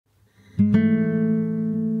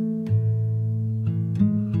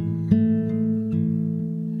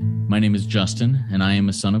My name is Justin, and I am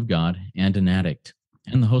a son of God and an addict,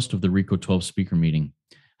 and the host of the RICO 12 speaker meeting.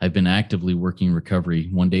 I've been actively working recovery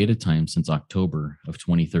one day at a time since October of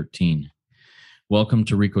 2013. Welcome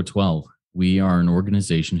to RICO 12. We are an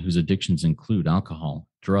organization whose addictions include alcohol,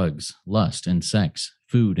 drugs, lust, and sex,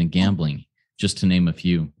 food, and gambling, just to name a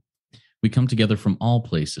few. We come together from all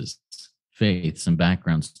places, faiths, and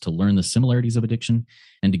backgrounds to learn the similarities of addiction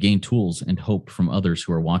and to gain tools and hope from others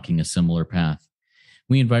who are walking a similar path.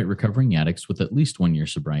 We invite recovering addicts with at least 1 year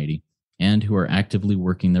sobriety and who are actively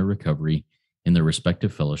working their recovery in their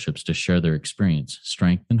respective fellowships to share their experience,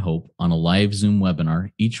 strength, and hope on a live Zoom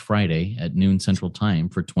webinar each Friday at noon Central Time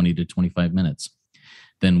for 20 to 25 minutes.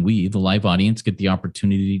 Then we, the live audience, get the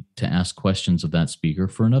opportunity to ask questions of that speaker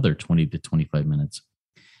for another 20 to 25 minutes.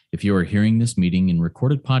 If you are hearing this meeting in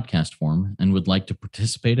recorded podcast form and would like to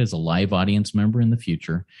participate as a live audience member in the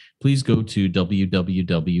future, please go to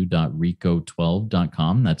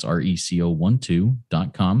www.reco12.com. That's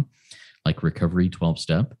RECO12.com, like Recovery 12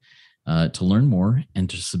 Step, to learn more and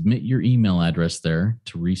to submit your email address there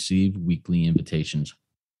to receive weekly invitations.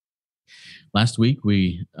 Last week,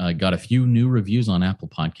 we got a few new reviews on Apple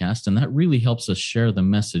Podcasts, and that really helps us share the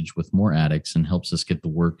message with more addicts and helps us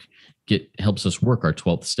helps us work our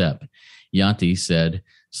 12th step. Yati said,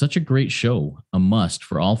 "Such a great show, a must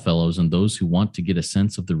for all fellows and those who want to get a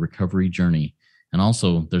sense of the recovery journey. And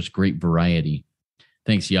also, there's great variety."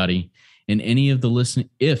 Thanks, Yati. If any of the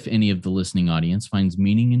listening audience finds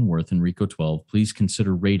meaning and worth in RICO 12, please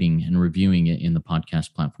consider rating and reviewing it in the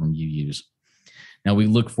podcast platform you use. Now, we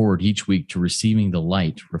look forward each week to receiving the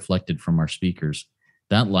light reflected from our speakers.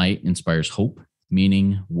 That light inspires hope,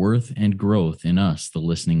 meaning, worth, and growth in us, the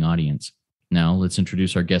listening audience. Now, let's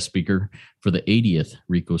introduce our guest speaker for the 80th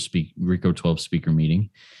RICO 12 speaker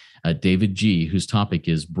meeting, David G., whose topic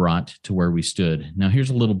is Brought to Where We Stood. Now,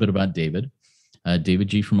 here's a little bit about David. David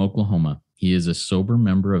G. from Oklahoma. He is a sober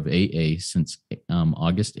member of AA since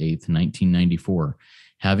August 8th, 1994.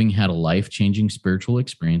 Having had a life-changing spiritual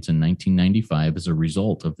experience in 1995 as a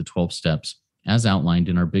result of the 12 steps, as outlined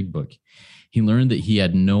in our big book. He learned that he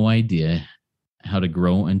had no idea how to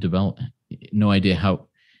grow and develop, how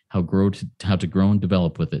to grow and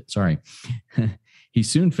develop with it. Sorry. He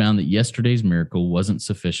soon found that yesterday's miracle wasn't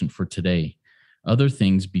sufficient for today. Other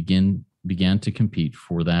things began to compete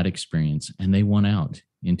for that experience, and they won out.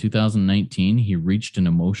 In 2019, he reached an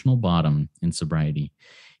emotional bottom in sobriety.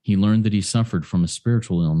 He learned that he suffered from a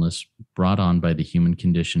spiritual illness brought on by the human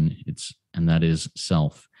condition, and that is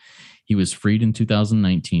self. He was freed in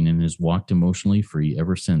 2019 and has walked emotionally free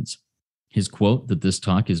ever since. His quote that this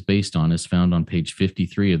talk is based on is found on page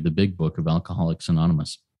 53 of the Big Book of Alcoholics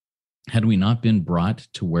Anonymous. Had we not been brought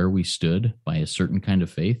to where we stood by a certain kind of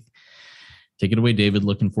faith? Take it away, David.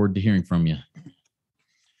 Looking forward to hearing from you.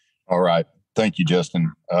 All right. Thank you,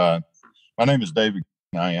 Justin. My name is David.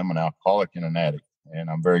 I am an alcoholic and an addict, and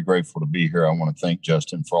I'm very grateful to be here. I want to thank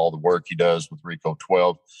Justin for all the work he does with RICO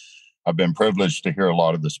 12. I've been privileged to hear a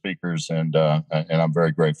lot of the speakers, and I'm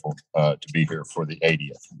very grateful to be here for the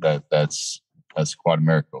 80th. That's quite a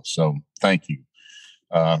miracle. So thank you.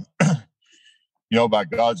 By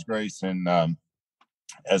God's grace and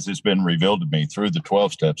as it's been revealed to me through the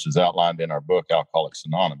 12 steps as outlined in our book, Alcoholics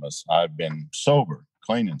Anonymous, I've been sober,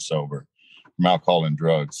 clean and sober from alcohol and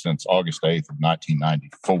drugs since August 8th of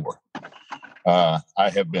 1994. I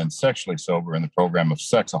have been sexually sober in the program of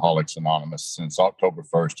Sexaholics Anonymous since October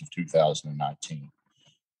 1st of 2019.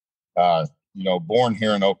 Born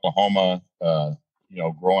here in Oklahoma,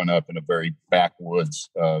 growing up in a very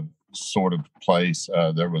backwoods sort of place,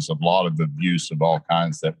 there was a lot of abuse of all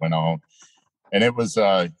kinds that went on. And it was,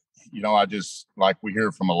 I just, like we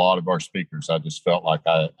hear from a lot of our speakers, I just felt like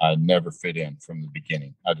I never fit in from the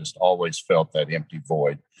beginning. I just always felt that empty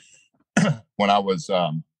void. When I was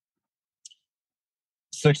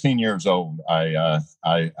 16 years old, I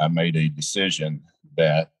made a decision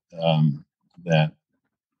that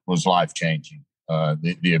was life-changing.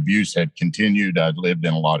 The abuse had continued. I'd lived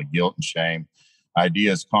in a lot of guilt and shame.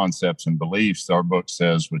 Ideas, concepts, and beliefs, our book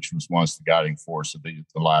says, which was once the guiding force of the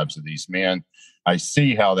lives of these men. I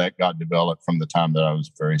see how that got developed from the time that I was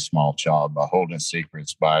a very small child, by holding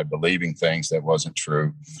secrets, by believing things that wasn't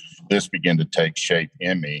true. This began to take shape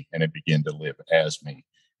in me, and it began to live as me.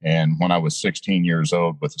 And when I was 16 years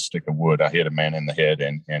old with a stick of wood, I hit a man in the head,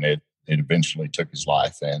 and it eventually took his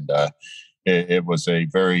life. And it was a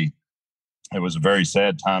very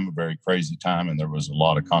sad time, a very crazy time, and there was a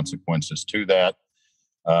lot of consequences to that.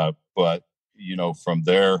 But from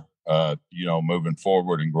there, moving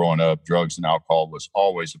forward and growing up, drugs and alcohol was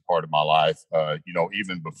always a part of my life,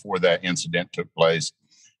 even before that incident took place.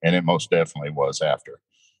 And it most definitely was after.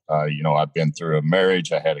 I've been through a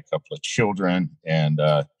marriage. I had a couple of children, and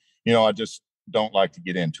I just don't like to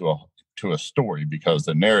get into a story, because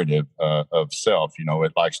the narrative of self,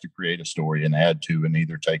 it likes to create a story and add to and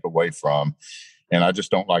either take away from. And I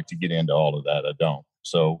just don't like to get into all of that. I don't.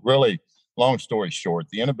 So really, long story short,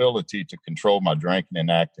 the inability to control my drinking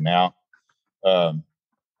and acting out,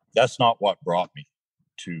 that's not what brought me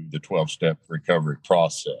to the 12-step recovery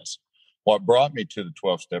process. What brought me to the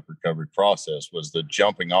 12-step recovery process was the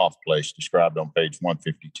jumping off place described on page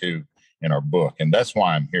 152 in our book. And that's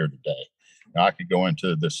why I'm here today. Now, I could go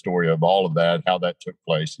into the story of all of that, how that took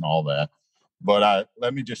place and all that. But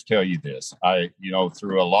let me just tell you this.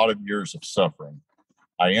 Through a lot of years of suffering,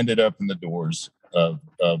 I ended up in the doors of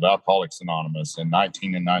Alcoholics Anonymous in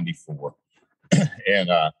 1994.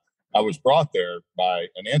 And I was brought there by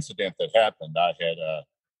an incident that happened. I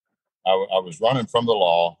was running from the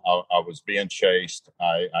law. I was being chased.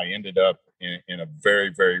 I ended up in a very,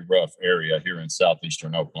 very rough area here in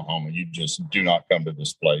southeastern Oklahoma. You just do not come to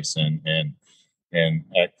this place and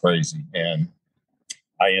act crazy. And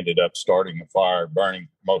I ended up starting a fire, burning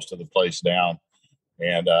most of the place down.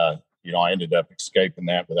 And, I ended up escaping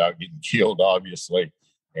that without getting killed, obviously.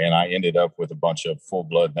 And I ended up with a bunch of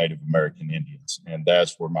full-blood Native American Indians. And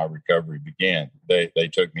that's where my recovery began. They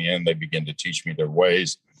took me in. They began to teach me their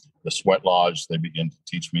ways. The sweat lodge, they began to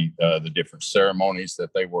teach me the different ceremonies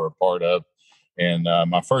that they were a part of. And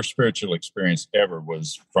my first spiritual experience ever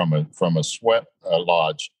was from a sweat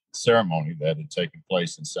lodge ceremony that had taken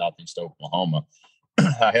place in southeast Oklahoma.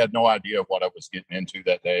 I had no idea what I was getting into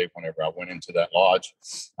that day. Whenever I went into that lodge,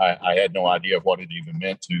 I had no idea what it even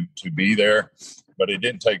meant to be there. But it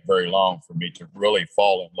didn't take very long for me to really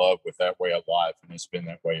fall in love with that way of life. And it's been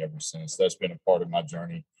that way ever since. That's been a part of my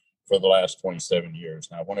journey for the last 27 years.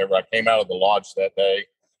 Now, whenever I came out of the lodge that day,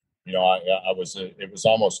 it was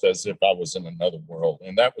almost as if I was in another world.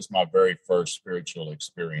 And that was my very first spiritual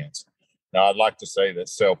experience. Now, I'd like to say that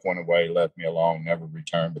self went away, left me alone, never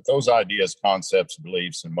returned. But those ideas, concepts,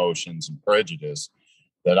 beliefs, emotions, and prejudice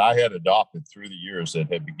that I had adopted through the years that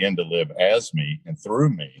had begun to live as me and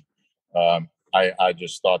through me, I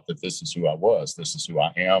just thought that this is who I was. This is who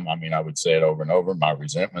I am. I mean, I would say it over and over, my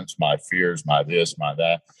resentments, my fears, my this, my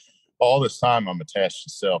that. All this time I'm attached to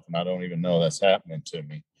self, and I don't even know that's happening to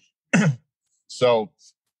me. So,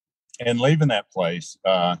 and leaving that place,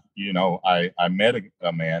 I met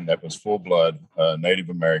a man that was full blood Native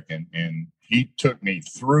American, and he took me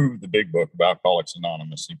through the big book of Alcoholics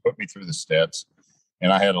Anonymous. He put me through the steps,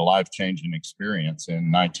 and I had a life-changing experience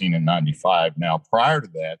in 1995. Now, prior to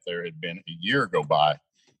that, there had been a year go by,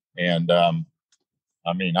 and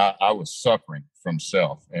I was suffering from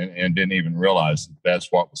self and didn't even realize that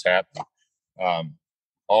that's what was happening.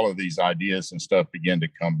 All of these ideas and stuff began to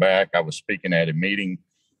come back. I was speaking at a meeting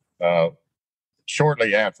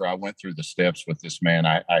shortly after I went through the steps with this man.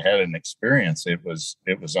 I had an experience. It was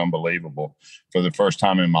unbelievable. For the first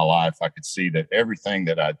time in my life, I could see that everything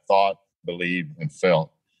that I thought, believed, and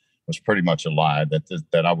felt was pretty much a lie,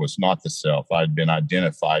 that I was not the self. I'd been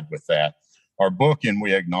identified with that. Our book in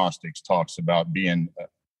We Agnostics talks about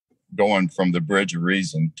going from the bridge of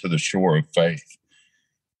reason to the shore of faith.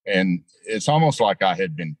 And it's almost like I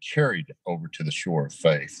had been carried over to the shore of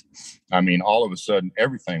faith. I mean, all of a sudden,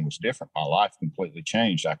 everything was different. My life completely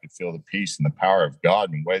changed. I could feel the peace and the power of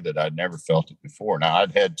God in a way that I'd never felt it before. Now,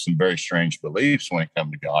 I'd had some very strange beliefs when it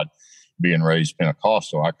came to God. Being raised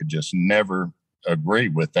Pentecostal, I could just never agree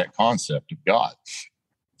with that concept of God.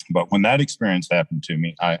 But when that experience happened to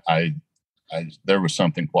me, there was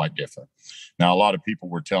something quite different. Now, a lot of people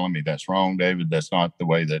were telling me, that's wrong, David. That's not the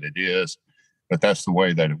way that it is. But that's the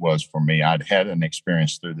way that it was for me. I'd had an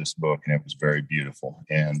experience through this book, and it was very beautiful.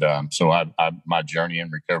 And so my journey in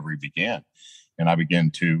recovery began. And I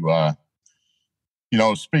began to,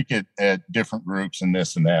 speak at different groups and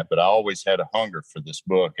this and that. But I always had a hunger for this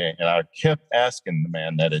book. And I kept asking the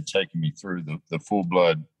man that had taken me through the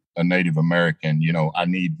full-blood Native American, I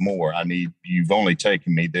need more. You've only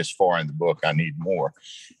taken me this far in the book. I need more.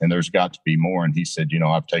 And there's got to be more. And he said,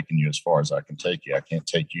 I've taken you as far as I can take you. I can't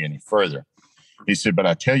take you any further. He said, but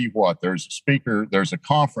I tell you what, there's a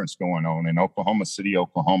conference going on in Oklahoma City,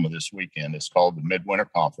 Oklahoma this weekend. It's called the Midwinter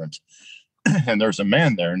Conference. And there's a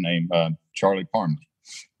man there named Charlie Parmley.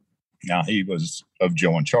 Now, he was of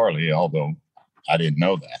Joe and Charlie, although I didn't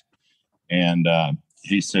know that. And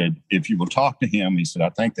he said, if you will talk to him, he said, I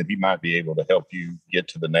think that he might be able to help you get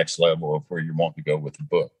to the next level of where you want to go with the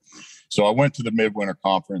book. So I went to the Midwinter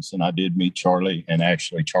Conference, and I did meet Charlie. And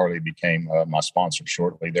actually, Charlie became my sponsor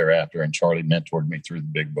shortly thereafter. And Charlie mentored me through the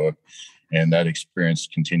big book. And that experience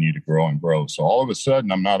continued to grow and grow. So all of a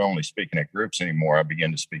sudden, I'm not only speaking at groups anymore. I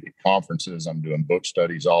began to speak at conferences. I'm doing book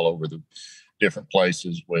studies all over the different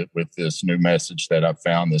places with this new message that I've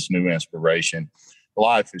found, this new inspiration.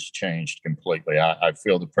 Life has changed completely. I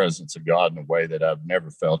feel the presence of God in a way that I've never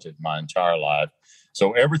felt it in my entire life.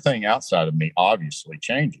 So everything outside of me obviously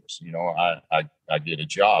changes. You know, I get a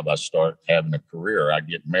job, I start having a career, I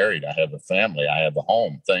get married, I have a family, I have a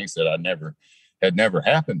home, things that had never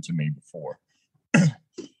happened to me before.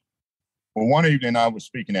 Well, one evening I was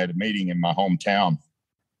speaking at a meeting in my hometown,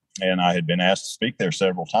 and I had been asked to speak there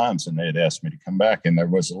several times, and they had asked me to come back. And there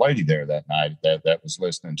was a lady there that night that was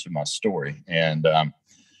listening to my story. And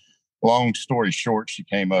long story short, she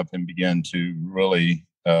came up and began to really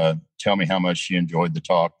tell me how much she enjoyed the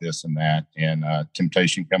talk, this and that. And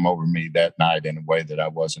temptation came over me that night in a way that I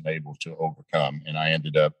wasn't able to overcome. And I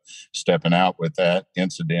ended up stepping out with that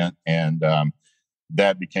incident. And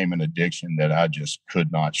that became an addiction that I just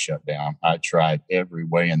could not shut down. I tried every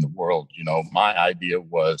way in the world. You know, my idea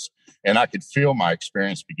was, and I could feel my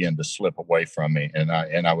experience begin to slip away from me. And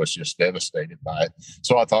I was just devastated by it.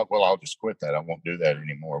 So I thought, well, I'll just quit that. I won't do that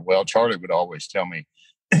anymore. Well, Charlie would always tell me,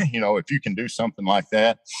 you know, if you can do something like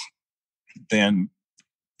that, then,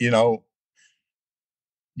 you know,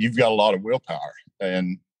 you've got a lot of willpower.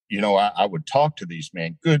 And, you know, I would talk to these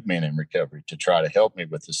men, good men in recovery, to try to help me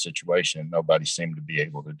with the situation. Nobody seemed to be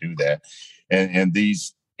able to do that. And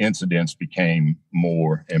these incidents became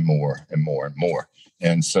more and more and more and more.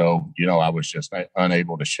 And so, you know, I was just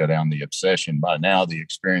unable to shut down the obsession. By now, the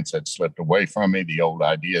experience had slipped away from me. The old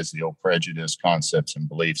ideas, the old prejudice, concepts, and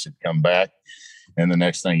beliefs had come back. And the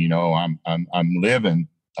next thing you know, I'm living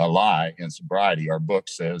a lie in sobriety. Our book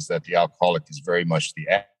says that the alcoholic is very much the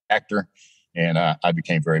actor. And I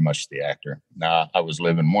became very much the actor. Now, I was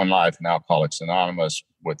living one life in Alcoholics Anonymous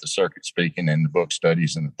with the circuit speaking and the book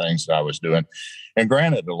studies and the things that I was doing. And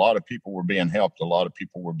granted, a lot of people were being helped. A lot of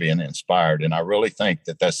people were being inspired. And I really think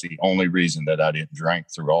that that's the only reason that I didn't drink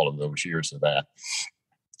through all of those years of that.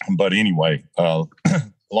 But anyway,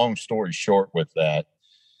 long story short with that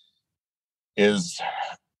is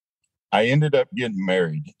I ended up getting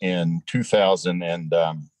married in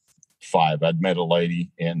 2005. I'd met a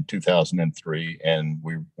lady in 2003, and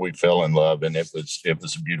we fell in love, and it was a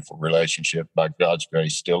beautiful relationship. By God's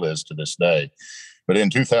grace, still is to this day. But in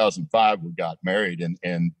 2005, we got married,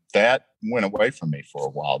 and that went away from me for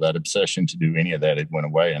a while. That obsession to do any of that, it went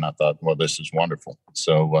away, and I thought, well, this is wonderful.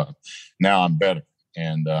 So now I'm better,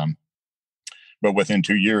 and but within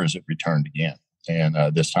 2 years, it returned again. And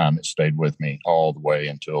this time it stayed with me all the way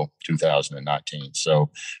until 2019. So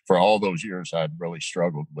for all those years, I'd really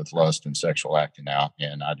struggled with lust and sexual acting out,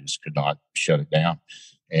 and I just could not shut it down.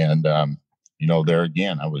 And, you know, there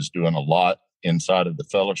again, I was doing a lot inside of the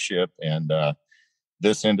fellowship, and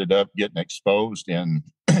this ended up getting exposed in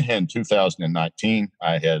 2019.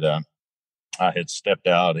 I had stepped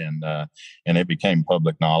out, and it became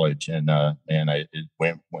public knowledge, and it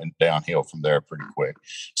went downhill from there pretty quick.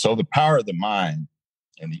 So the power of the mind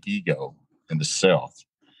and the ego and the self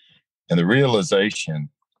and the realization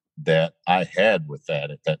that I had with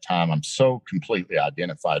that at that time, I'm so completely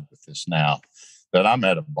identified with this now that I'm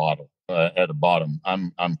at a bottom.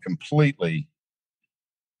 I'm completely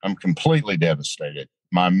devastated.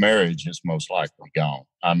 My marriage is most likely gone.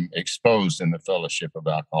 I'm exposed in the fellowship of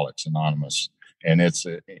Alcoholics Anonymous, and it's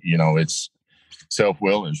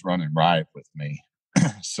self-will is running riot with me.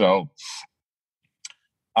 So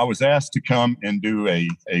I was asked to come and do a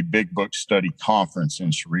big book study conference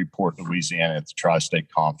in Shreveport, Louisiana at the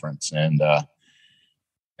Tri-State Conference. And I'd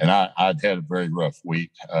had a very rough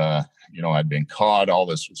week. I'd been caught. All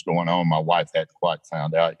this was going on. My wife hadn't quite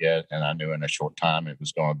found out yet, and I knew in a short time it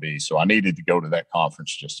was going to be. So I needed to go to that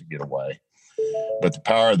conference just to get away. But the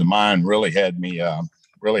power of the mind really had me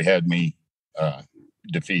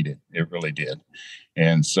defeated. It really did.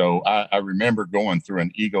 And so I remember going through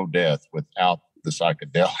an ego death without the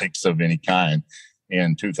psychedelics of any kind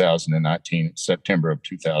in 2019. September of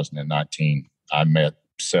 2019, I met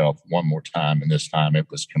self one more time, and this time it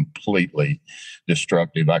was completely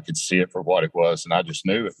destructive. I could see it for what it was, and I just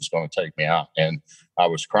knew it was going to take me out. And I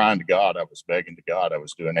was crying to God. I was begging to God. I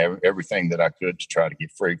was doing everything that I could to try to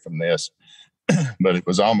get free from this. But it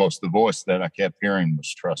was almost the voice that I kept hearing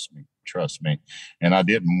was trust me. And I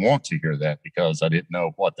didn't want to hear that because I didn't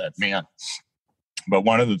know what that meant. But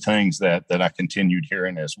one of the things that I continued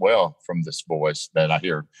hearing as well from this voice that I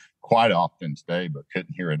hear quite often today, but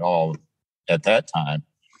couldn't hear it all at that time,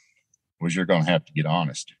 was you're going to have to get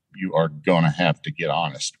honest. You are going to have to get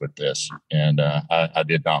honest with this. And I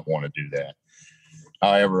did not want to do that.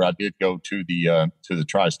 However, I did go to the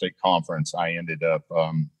Tri-State Conference. I ended up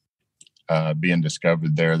being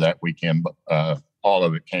discovered there that weekend. All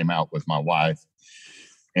of it came out with my wife,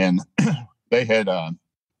 and they had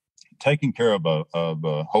taken care of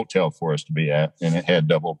a hotel for us to be at, and it had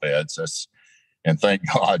double beds. And thank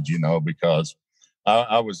God, because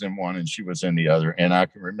I was in one and she was in the other. And I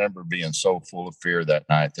can remember being so full of fear that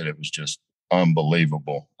night that it was just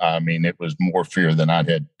unbelievable. I mean, it was more fear than I'd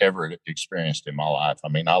had ever experienced in my life. I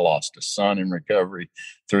mean, I lost a son in recovery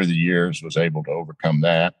through the years, was able to overcome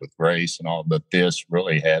that with grace and all, but this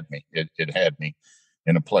really had me. It had me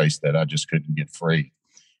in a place that I just couldn't get free.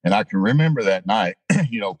 And I can remember that night,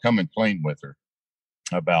 coming clean with her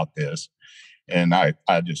about this. And I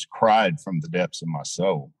just cried from the depths of my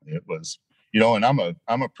soul. It was, and I'm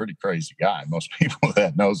a pretty crazy guy. Most people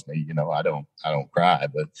that knows me, I don't cry,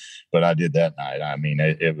 but I did that night. I mean,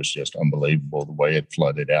 it was just unbelievable the way it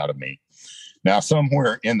flooded out of me. Now,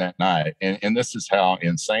 somewhere in that night, and this is how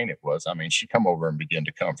insane it was. I mean, she come over and began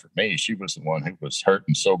to comfort me. She was the one who was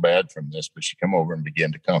hurting so bad from this, but she come over and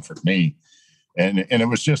began to comfort me. And it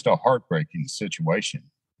was just a heartbreaking situation.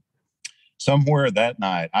 Somewhere that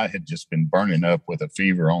night, I had just been burning up with a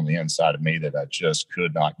fever on the inside of me that I just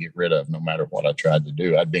could not get rid of, no matter what I tried to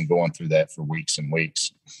do. I'd been going through that for weeks and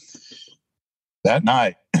weeks. That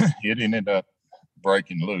night, it ended up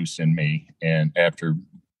breaking loose in me. And after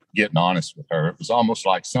getting honest with her, it was almost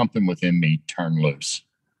like something within me turned loose.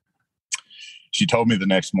 She told me the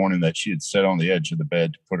next morning that she had sat on the edge of the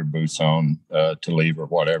bed to put her boots on to leave or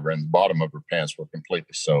whatever, and the bottom of her pants were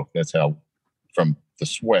completely soaked. That's how, from the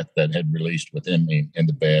sweat that had released within me in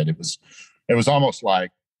the bed, it was almost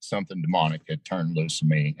like something demonic had turned loose of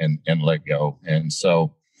me and let go. And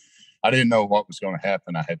so I didn't know what was going to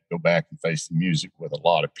happen. I had to go back and face the music with a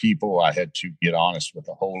lot of people. I had to get honest with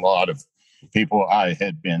a whole lot of people. I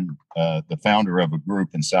had been the founder of a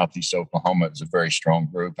group in Southeast Oklahoma. It was a very strong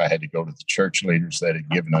group. I had to go to the church leaders that had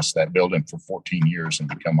given us that building for 14 years and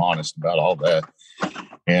become honest about all that.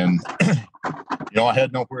 And, I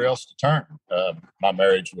had nowhere else to turn. My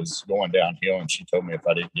marriage was going downhill, and she told me if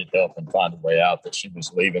I didn't get help and find a way out that she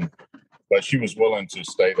was leaving, but she was willing to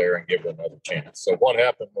stay there and give it another chance. So what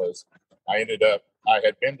happened was I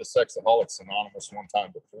had been to Sexaholics Anonymous one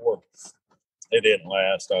time before. It didn't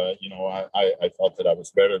last. I thought that I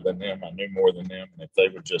was better than them. I knew more than them. And if they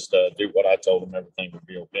would just do what I told them, everything would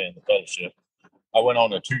be okay in the fellowship. I went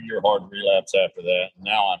on a 2-year hard relapse after that. And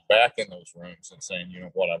now I'm back in those rooms and saying,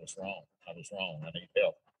 what, I was wrong. I was wrong. I need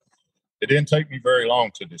help. It didn't take me very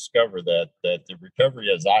long to discover that the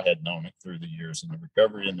recovery as I had known it through the years and the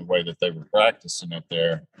recovery in the way that they were practicing it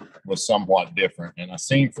there was somewhat different. And I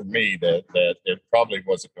seen for me that it probably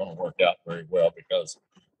wasn't going to work out very well because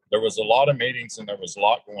there was a lot of meetings and there was a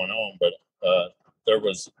lot going on, but there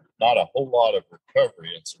was not a whole lot of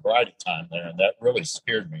recovery and sobriety time there. And that really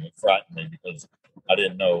scared me. It frightened me because I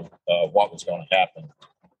didn't know what was going to happen.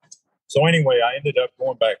 So anyway, I ended up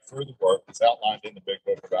going back through the work that's outlined in the big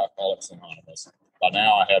book of Alcoholics Anonymous. By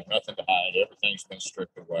now, I have nothing to hide. Everything's been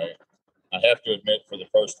stripped away. I have to admit for the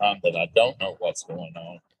first time that I don't know what's going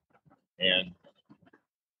on. And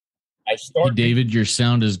I started... Hey, David, your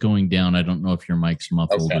sound is going down. I don't know if your mic's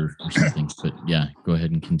muffled or something, but yeah, go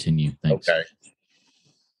ahead and continue. Thanks. Okay.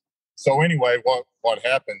 So anyway, what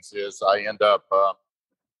happens is I end up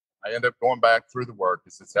going back through the work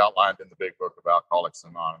as it's outlined in the big book of Alcoholics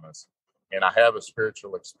Anonymous. And I have a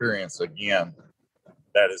spiritual experience again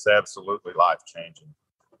that is absolutely life-changing.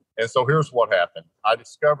 And so here's what happened. I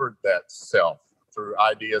discovered that self through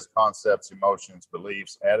ideas, concepts, emotions,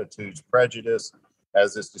 beliefs, attitudes, prejudice,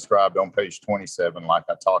 as is described on page 27, like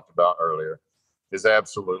I talked about earlier, is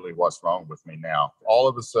absolutely what's wrong with me now. All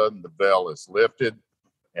of a sudden, the veil is lifted,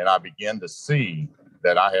 and I begin to see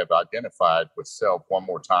that I have identified with self one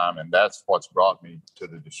more time, and that's what's brought me to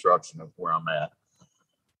the destruction of where I'm at.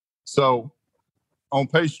 So on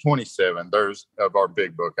page 27, of our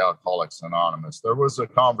big book, Alcoholics Anonymous, there was a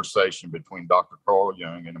conversation between Dr. Carl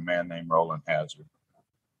Jung and a man named Roland Hazard.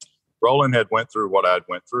 Roland had went through what I'd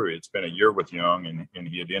went through. It's been a year with Jung, and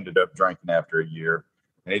he had ended up drinking after a year,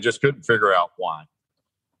 and he just couldn't figure out why.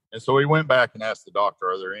 And so he went back and asked the doctor,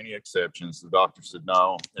 are there any exceptions? The doctor said,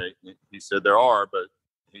 no. He said, there are, but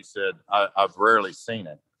he said, I've rarely seen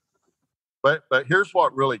it. But here's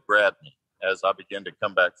what really grabbed me as I began to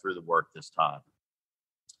come back through the work this time.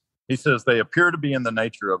 He says, they appear to be in the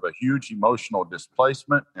nature of a huge emotional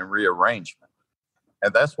displacement and rearrangement.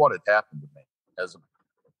 And that's what had happened to me as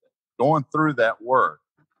going through that work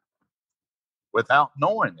without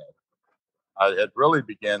knowing it. I had really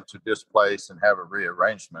begun to displace and have a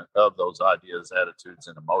rearrangement of those ideas, attitudes,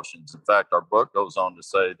 and emotions. In fact, our book goes on to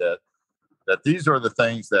say that these are the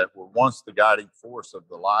things that were once the guiding force of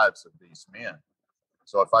the lives of these men.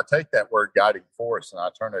 So if I take that word guiding force and I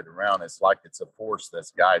turn it around, it's like it's a force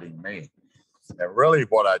that's guiding me. And really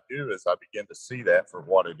what I do is I begin to see that for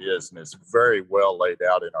what it is. And it's very well laid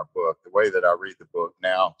out in our book. The way that I read the book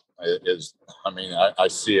now is, I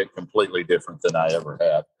see it completely different than I ever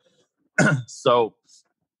have. So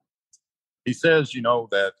he says,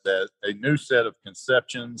 that a new set of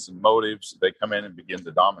conceptions and motives, they come in and begin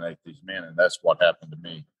to dominate these men. And that's what happened to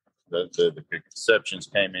me. The conceptions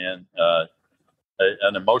came in,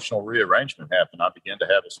 an emotional rearrangement happened. I began to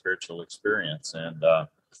have a spiritual experience. And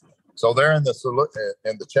so there in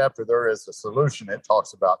the chapter, there is a solution. It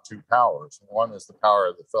talks about two powers. One is the power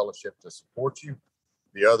of the fellowship to support you.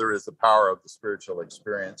 The other is the power of the spiritual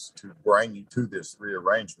experience to bring you to this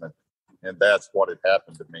rearrangement. And that's what had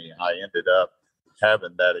happened to me. I ended up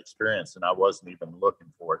having that experience, and I wasn't even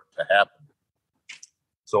looking for it to happen.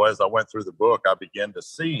 So as I went through the book, I began to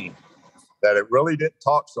see that it really didn't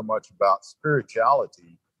talk so much about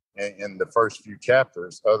spirituality in the first few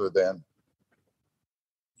chapters, other than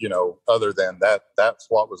that, that's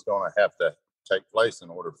what was going to have to take place in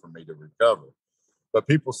order for me to recover. But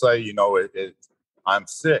people say, I'm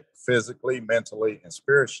sick physically, mentally, and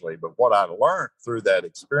spiritually. But what I learned through that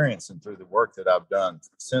experience and through the work that I've done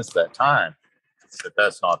since that time,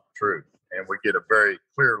 that's not the truth. And we get a very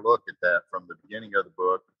clear look at that from the beginning of the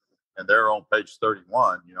book. And there on page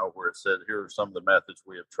 31, where it said, here are some of the methods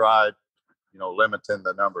we have tried, limiting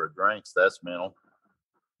the number of drinks, that's mental.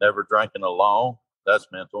 Never drinking alone, that's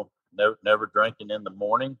mental. Never drinking in the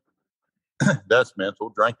morning, that's mental.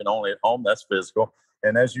 Drinking only at home, that's physical.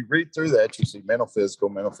 And as you read through that, you see mental, physical,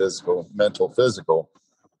 mental, physical,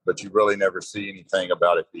 but you really never see anything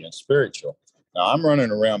about it being spiritual. Now, I'm running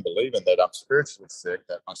around believing that I'm spiritually sick,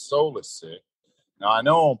 that my soul is sick. Now, I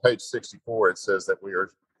know on page 64, it says that we are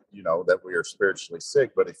spiritually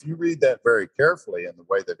sick. But if you read that very carefully in the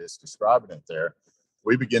way that it's describing it there,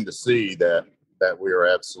 we begin to see that we are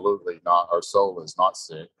absolutely not, our soul is not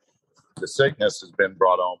sick. The sickness has been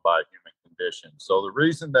brought on by human condition. So the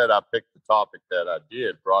reason that I picked the topic that I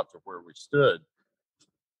did, brought to where we stood,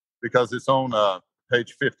 because it's on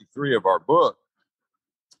page 53 of our book.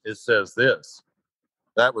 It says this: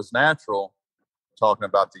 that was natural, talking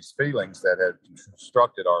about these feelings that had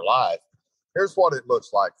constructed our life. Here's what it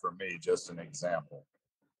looks like for me, just an example.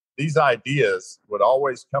 These ideas would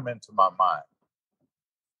always come into my mind,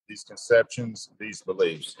 these conceptions, these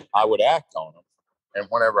beliefs. I would act on them. And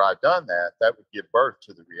whenever I'd done that, that would give birth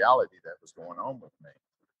to the reality that was going on with me.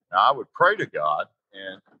 Now, I would pray to God,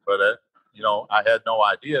 but I had no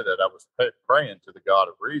idea that I was praying to the God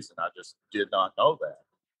of reason. I just did not know that.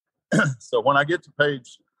 So when I get to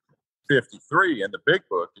page 53 in the big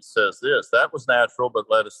book, it says this: that was natural, but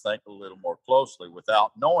let us think a little more closely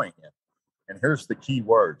without knowing it. And here's the key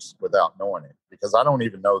words: without knowing it, because I don't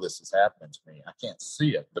even know this is happening to me. I can't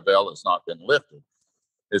see it. The veil has not been lifted.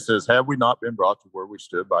 It says, have we not been brought to where we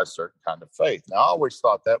stood by a certain kind of faith? Now, I always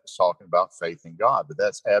thought that was talking about faith in God, but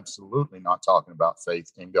that's absolutely not talking about faith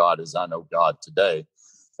in God as I know God today.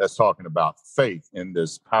 That's talking about faith in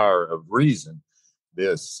this power of reason,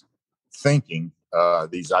 this thinking,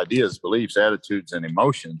 these ideas, beliefs, attitudes, and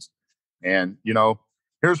emotions. And,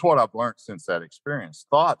 here's what I've learned since that experience.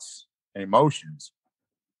 Thoughts and emotions,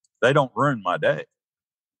 they don't ruin my day.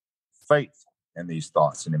 Faith in these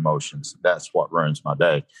thoughts and emotions, that's what ruins my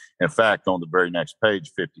day. In fact, on the very next page,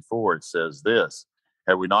 54, it says this: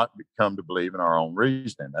 have we not come to believe in our own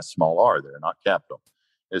reasoning? That's small r there, not capital.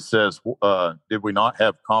 It says, did we not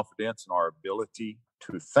have confidence in our ability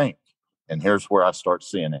to think? And here's where I start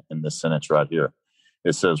seeing it in this sentence right here.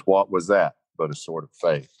 It says, what was that but a sort of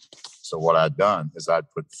faith? So what I'd done is I'd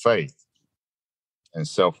put faith and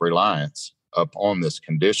self-reliance up on this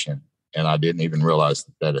condition, and I didn't even realize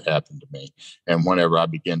that it happened to me. And whenever I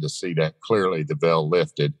began to see that clearly, the veil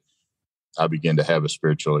lifted, I began to have a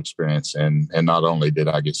spiritual experience. And not only did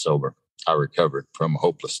I get sober, I recovered from a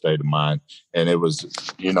hopeless state of mind. And it was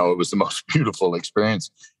the most beautiful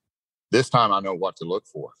experience. This time I know what to look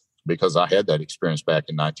for, because I had that experience back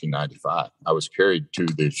in 1995. I was carried to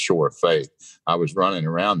the shore of faith. I was running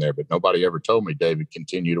around there, but nobody ever told me, David,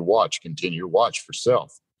 continue to watch for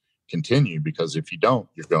self. Continue, because if you don't,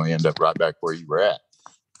 you're going to end up right back where you were at.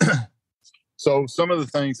 So some of the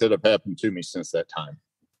things that have happened to me since that time,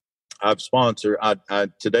 I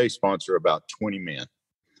today sponsor about 20 men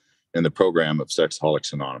in the program of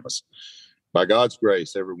Sexaholics Anonymous. By God's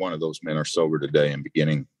grace, every one of those men are sober today and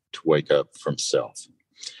beginning to wake up from self.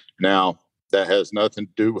 Now, that has nothing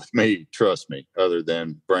to do with me, trust me, other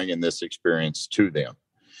than bringing this experience to them.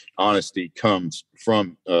 Honesty comes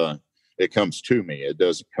from it comes to me. It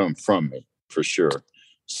doesn't come from me, for sure.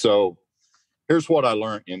 So here's what I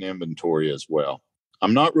learned in inventory as well.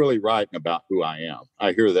 I'm not really writing about who I am.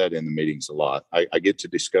 I hear that in the meetings a lot. I get to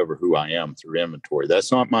discover who I am through inventory.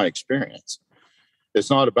 That's not my experience. It's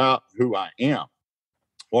not about who I am.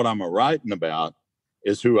 What I'm writing about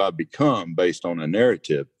is who I've become based on a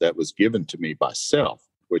narrative that was given to me by self,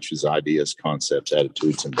 which is ideas, concepts,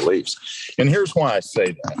 attitudes, and beliefs. And here's why I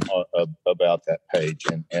say that about that page.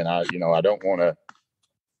 And I don't want to,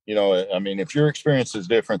 I mean, if your experience is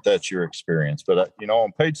different, that's your experience. But,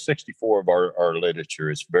 on page 64 of our literature,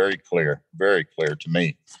 it's very clear to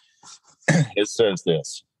me. It says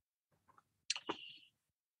this.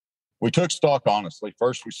 We took stock honestly.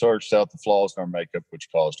 First, we searched out the flaws in our makeup, which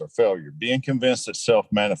caused our failure. Being convinced that self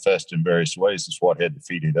manifests in various ways is what had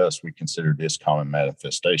defeated us. We considered this common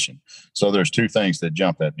manifestation. So there's two things that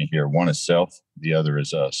jump at me here. One is self. The other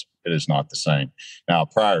is us. It is not the same. Now,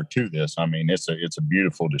 prior to this, I mean, it's a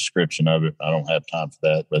beautiful description of it. I don't have time for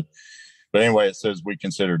that. But anyway, it says we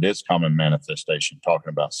considered its common manifestation, talking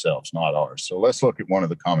about selves, not ours. So let's look at one of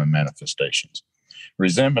the common manifestations.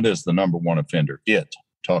 Resentment is the number one offender.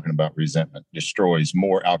 Talking about resentment, destroys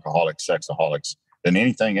more alcoholics, sexaholics than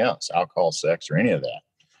anything else, alcohol, sex, or any of that.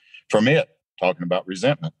 From it, talking about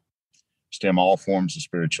resentment, stem all forms of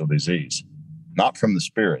spiritual disease, not from the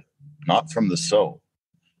spirit, not from the soul,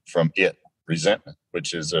 from it, resentment,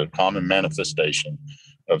 which is a common manifestation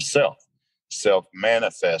of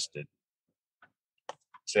self-manifested.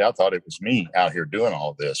 See, I thought it was me out here doing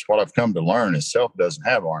all this. What I've come to learn is self doesn't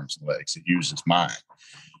have arms and legs. It uses mind.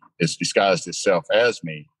 It's disguised itself as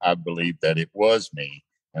me. I believe that it was me,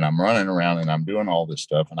 and I'm running around and I'm doing all this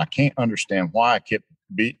stuff, and I can't understand why I kept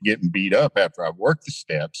getting beat up after I've worked the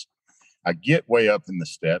steps. I get way up in the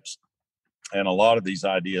steps, and a lot of these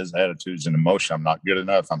ideas, attitudes, and emotion, I'm not good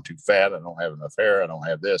enough. I'm too fat. I don't have enough hair. I don't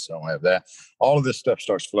have this. I don't have that. All of this stuff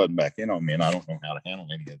starts flooding back in on me, and I don't know how to handle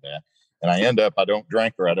any of that. And I end up, I don't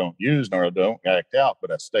drink or I don't use nor I don't act out,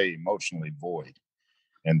 but I stay emotionally void.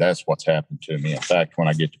 And that's what's happened to me. In fact, when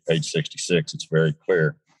I get to page 66, it's very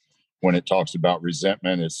clear. When it talks about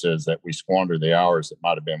resentment, it says that we squander the hours that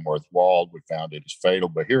might have been worthwhile. We found it is fatal.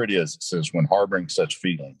 But here it is. It says, when harboring such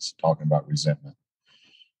feelings, talking about resentment,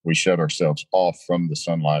 we shut ourselves off from the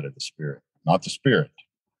sunlight of the spirit. Not the spirit,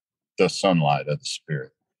 the sunlight of the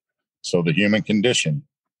spirit. So the human condition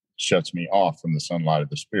shuts me off from the sunlight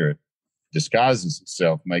of the spirit, disguises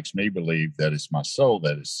itself, makes me believe that it's my soul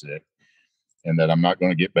that is sick, and that I'm not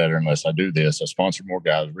going to get better unless I do this. I sponsor more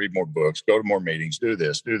guys, read more books, go to more meetings, do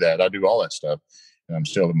this, do that. I do all that stuff, and I'm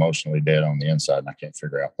still emotionally dead on the inside, and I can't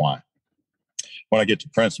figure out why. When I get to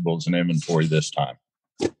principles and inventory this time,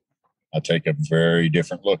 I take a very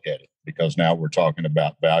different look at it, because now we're talking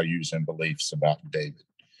about values and beliefs about David,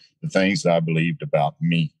 the things that I believed about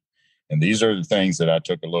me. And these are the things that I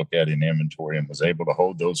took a look at in inventory and was able to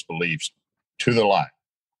hold those beliefs to the light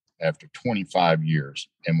after 25 years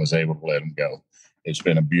and was able to let them go. It's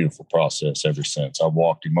been a beautiful process ever since. I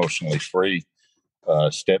walked emotionally free.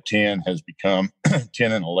 Step 10 has become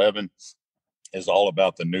 10 and 11 is all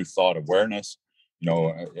about the new thought awareness.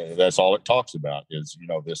 That's all it talks about is,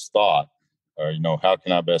 this thought, how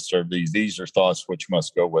can I best serve these? These are thoughts which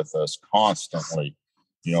must go with us constantly.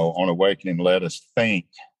 On awakening, let us think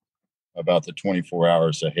about the 24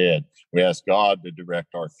 hours ahead. We ask God to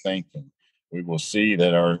direct our thinking. We will see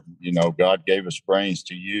that God gave us brains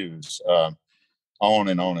to use, on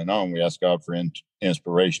and on and on. We ask God for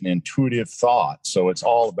inspiration, intuitive thought. So it's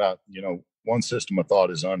all about, one system of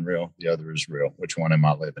thought is unreal. The other is real. Which one am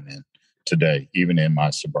I living in today, even in my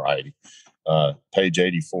sobriety? Page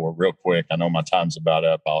 84, real quick. I know my time's about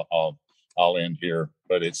up. I'll end here,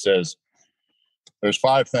 but it says, there's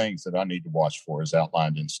 5 things that I need to watch for as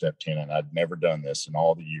outlined in step 10. And I'd never done this in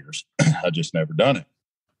all the years. I just never done it.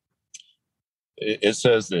 It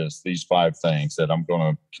says these 5 things that I'm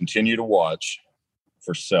going to continue to watch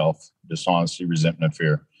for self, dishonesty, resentment, and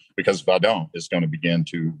fear. Because if I don't, it's going to begin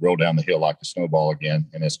to roll down the hill like a snowball again.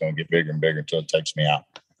 And it's going to get bigger and bigger until it takes me out.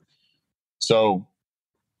 So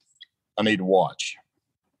I need to watch.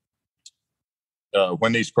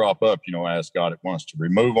 When these crop up, I ask God at once to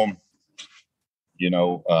remove them.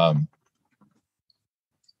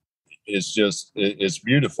 It's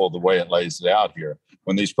beautiful the way it lays it out here.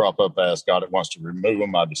 When these crop up, I ask God at once to remove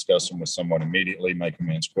them. I discuss them with someone immediately, make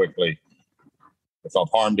amends quickly. If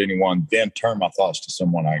I've harmed anyone, then turn my thoughts to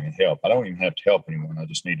someone I can help. I don't even have to help anyone. I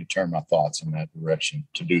just need to turn my thoughts in that direction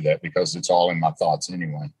to do that, because it's all in my thoughts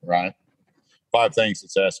anyway, right? 5 things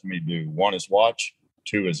it's asking me to do. 1 is watch.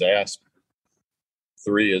 2 is ask.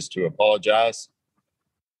 3 is to apologize.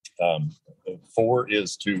 4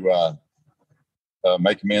 is to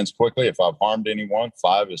make amends quickly if I've harmed anyone.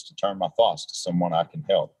 5 is to turn my thoughts to someone I can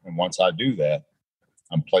help. And once I do that,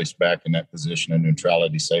 I'm placed back in that position of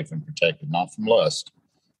neutrality, safe and protected, not from lust,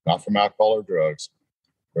 not from alcohol or drugs,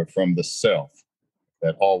 but from the self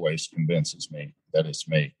that always convinces me that it's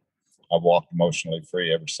me. I've walked emotionally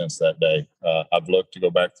free ever since that day. I've looked to go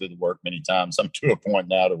back through the work many times. I'm to a point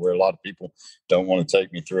now to where a lot of people don't want to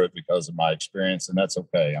take me through it because of my experience, and that's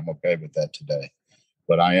okay. I'm okay with that today.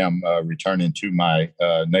 But I am returning to my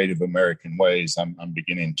Native American ways. I'm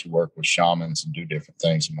beginning to work with shamans and do different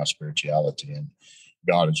things in my spirituality. And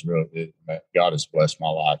God has blessed my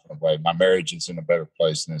life in a way. My marriage is in a better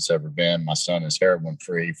place than it's ever been. My son is heroin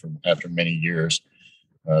free after many years.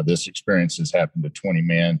 This experience has happened to 20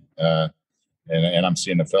 men, and I'm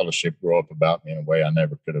seeing the fellowship grow up about me in a way I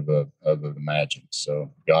never could have imagined.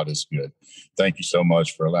 So God is good. Thank you so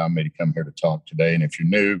much for allowing me to come here to talk today. And if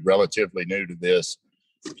you're relatively new to this,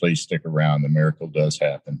 please stick around. The miracle does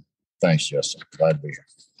happen. Thanks, Justin. Glad to be here.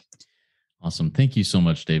 Awesome. Thank you so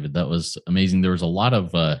much, David. That was amazing. There was a lot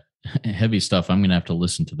of heavy stuff. I'm going to have to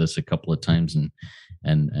listen to this a couple of times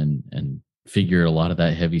and figure a lot of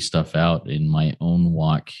that heavy stuff out in my own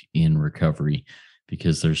walk in recovery,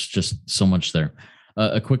 because there's just so much there.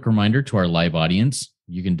 A quick reminder to our live audience,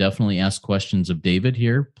 you can definitely ask questions of David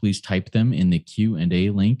here. Please type them in the Q&A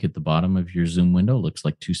link at the bottom of your Zoom window. Looks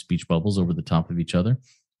like two speech bubbles over the top of each other.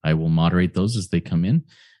 I will moderate those as they come in.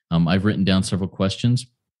 I've written down several questions,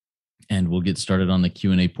 and we'll get started on the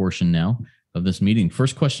Q&A portion now of this meeting.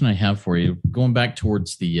 First question I have for you, going back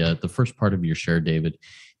towards the first part of your share, David,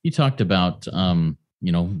 you talked about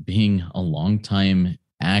being a longtime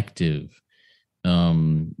active,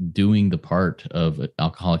 doing the part of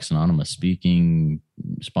Alcoholics Anonymous, speaking,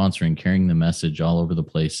 sponsoring, carrying the message all over the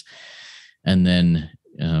place, and then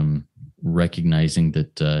recognizing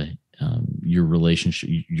that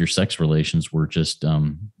your sex relations were just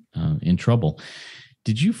in trouble.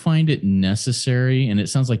 Did you find it necessary? And it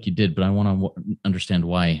sounds like you did, but I want to understand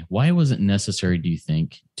why. Why was it necessary, do you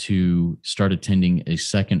think, to start attending a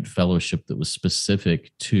second fellowship that was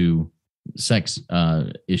specific to sex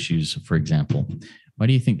issues, for example? Why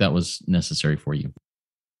do you think that was necessary for you?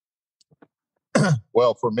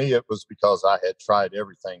 Well, for me, it was because I had tried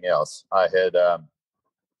everything else. I had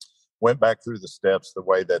went back through the steps the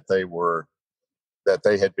way that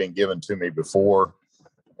they had been given to me before,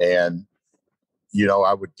 and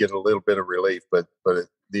I would get a little bit of relief, but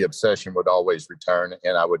the obsession would always return,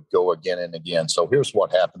 and I would go again and again. So here's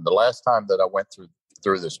what happened. The last time that I went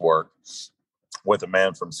through this work with a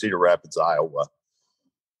man from Cedar Rapids, Iowa,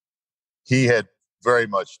 he had very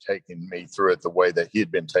much taken me through it the way that he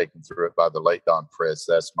had been taken through it by the late Don Press.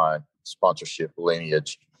 That's my sponsorship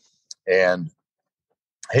lineage. And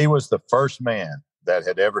he was the first man that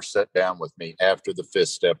had ever sat down with me after the fifth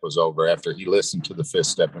step was over, after he listened to the fifth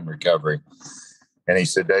step in recovery. And he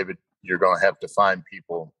said, David, you're going to have to find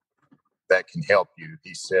people that can help you.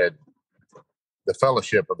 He said, the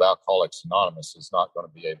Fellowship of Alcoholics Anonymous is not going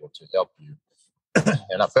to be able to help you.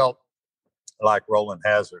 And I felt like Roland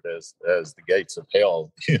Hazard as the gates of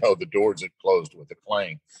hell, the doors had closed with a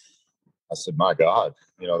clang. I said, my God,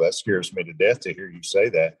 that scares me to death to hear you say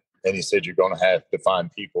that. And he said, you're going to have to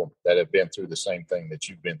find people that have been through the same thing that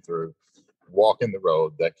you've been through, walking the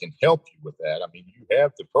road, that can help you with that. I mean, you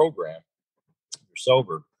have the program, you're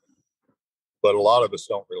sober, but a lot of us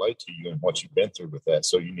don't relate to you and what you've been through with that.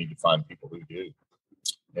 So you need to find people who do.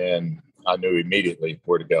 And I knew immediately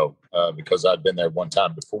where to go because I'd been there one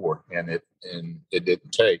time before, and it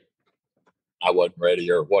didn't take. I wasn't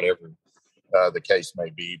ready, or whatever the case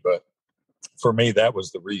may be. But for me, that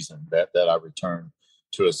was the reason that I returned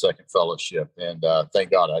to a second fellowship. And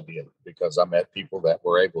thank God I did, because I met people that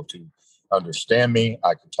were able to understand me.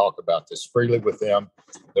 I could talk about this freely with them.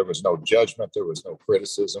 There was no judgment. There was no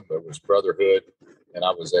criticism. There was brotherhood. And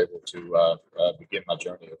I was able to begin my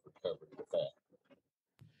journey of recovery with that.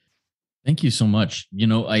 Thank you so much.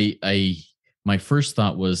 My first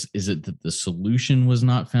thought was, is it that the solution was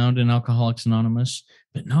not found in Alcoholics Anonymous?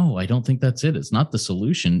 But no, I don't think that's it. It's not the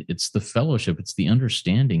solution. It's the fellowship. It's the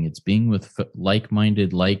understanding. It's being with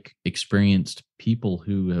like-minded, experienced people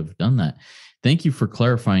who have done that. Thank you for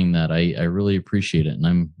clarifying that. I really appreciate it. And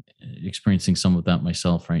I'm experiencing some of that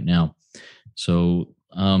myself right now. So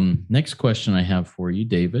next question I have for you,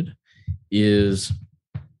 David, is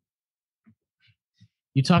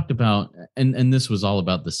you talked about, and this was all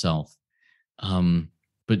about the self.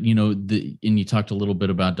 But and you talked a little bit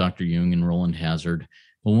about Dr. Jung and Roland Hazard.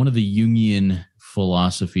 Well, one of the Jungian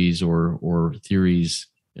philosophies or theories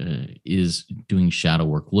is doing shadow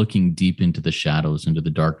work, looking deep into the shadows, into the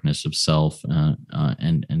darkness of self,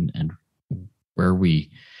 and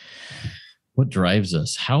what drives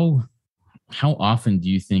us. How how often do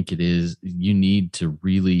you think it is you need to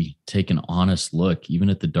really take an honest look, even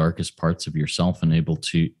at the darkest parts of yourself, and able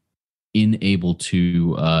to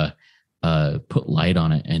put light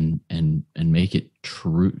on it and make it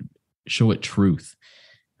true, show it truth?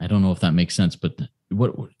 I don't know if that makes sense, but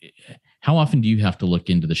how often do you have to look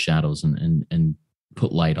into the shadows and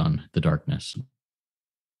put light on the darkness?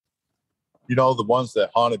 The ones that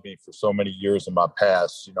haunted me for so many years in my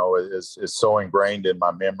past, is so ingrained in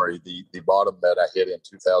my memory. The bottom that I hit in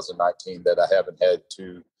 2019, that I haven't had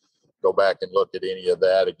to go back and look at any of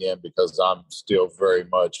that again, because I'm still very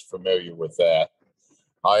much familiar with that.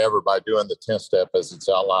 However, by doing the 10 step as it's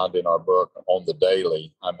outlined in our book on the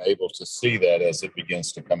daily, I'm able to see that as it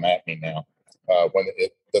begins to come at me now.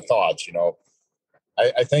 The thoughts,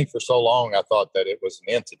 I think for so long I thought that it was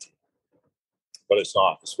an entity, but it's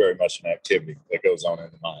not. It's very much an activity that goes on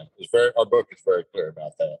in the mind. Our book is very clear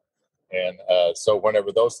about that. And so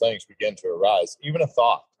whenever those things begin to arise, even a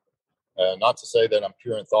thought, not to say that I'm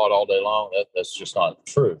pure in thought all day long, that's just not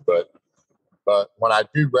true. But when I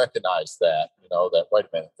do recognize that, that, wait a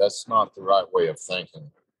minute, that's not the right way of thinking.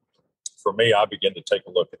 For me, I begin to take a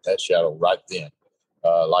look at that shadow right then.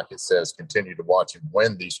 Like it says, continue to watch him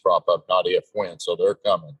when these crop up, not if, when. So they're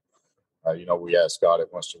coming. We ask God, it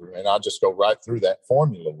wants to, and I just go right through that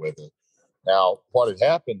formula with it. Now, what had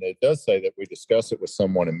happened, it does say that we discuss it with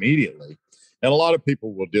someone immediately. And a lot of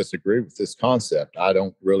people will disagree with this concept. I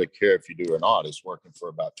don't really care if you do or not. It's working for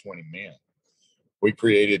about 20 men. We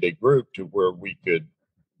created a group to where we could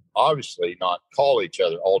obviously not call each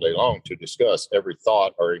other all day long to discuss every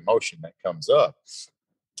thought or emotion that comes up.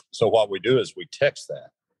 So what we do is we text that,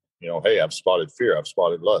 hey, I've spotted fear, I've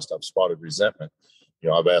spotted lust, I've spotted resentment.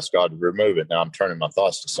 I've asked God to remove it. Now I'm turning my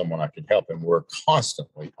thoughts to someone I can help. And we're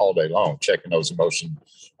constantly all day long checking those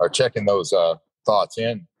emotions, or checking those thoughts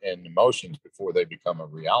and emotions before they become a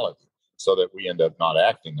reality, so that we end up not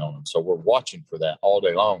acting on them. So we're watching for that all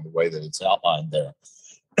day long, the way that it's outlined there.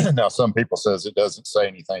 Now, some people says it doesn't say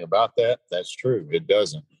anything about that. That's true. It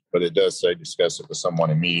doesn't, but it does say discuss it with someone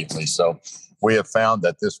immediately. So we have found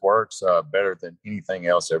that this works better than anything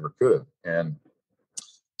else ever could. And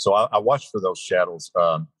so I watch for those shadows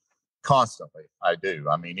constantly. I do.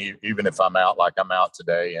 I mean, even if I'm out, like I'm out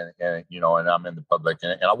today, and I'm in the public,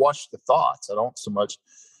 and I watch the thoughts. I don't so much,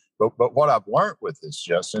 but what I've learned with this,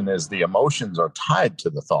 Justin, is the emotions are tied to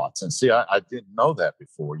the thoughts. And see, I didn't know that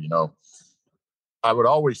before. I would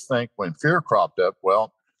always think when fear cropped up,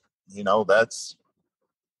 well, that's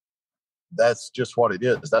just what it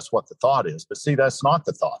is. That's what the thought is. But see, that's not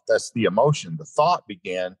the thought. That's the emotion. The thought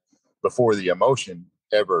began before the emotion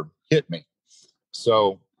ever hit me.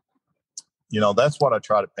 So, that's what I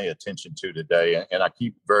try to pay attention to today. And I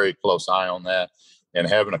keep very close eye on that. And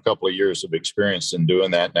having a couple of years of experience in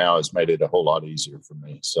doing that now has made it a whole lot easier for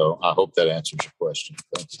me. So I hope that answers your question.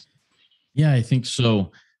 Thanks. Yeah, I think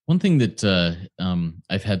so. One thing that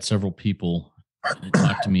I've had several people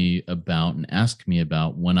talk to me about and ask me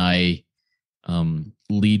about when I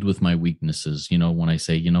lead with my weaknesses, when I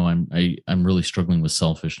say, I'm really struggling with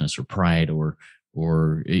selfishness or pride or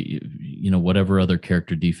whatever other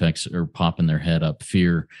character defects are popping their head up,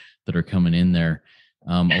 fear that are coming in there.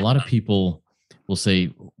 A lot of people will say,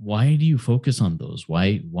 why do you focus on those?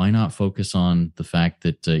 Why not focus on the fact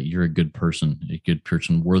that you're a good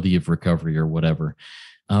person worthy of recovery or whatever?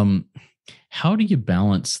 How do you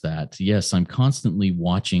balance that? Yes, I'm constantly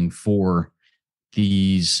watching for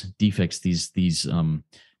these defects, these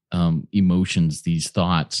emotions, these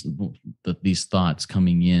thoughts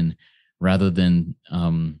coming in rather than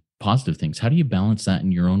positive things. How do you balance that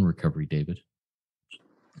in your own recovery, David?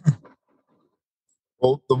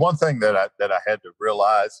 Well, the one thing that I had to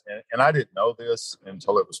realize, and I didn't know this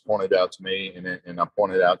until it was pointed out to me, and I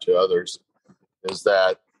pointed out to others, is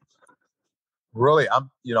that really I'm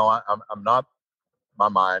not my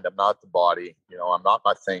mind, I'm not the body, I'm not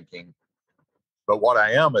my thinking, but what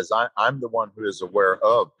I am is I'm the one who is aware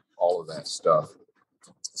of all of that stuff.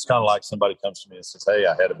 It's kind of like somebody comes to me and says, "Hey,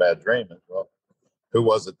 I had a bad dream." And, well, who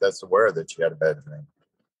was it that's aware that you had a bad dream?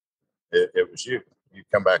 It was you. You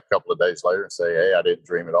come back a couple of days later and say, "Hey, I didn't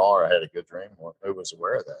dream at all, or I had a good dream." Well, who was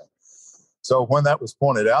aware of that? So when that was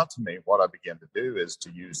pointed out to me, what I began to do is to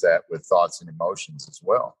use that with thoughts and emotions as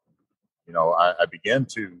well. I began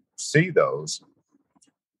to see those,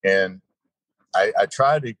 and I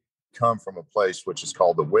try to come from a place which is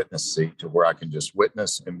called the witness seat, to where I can just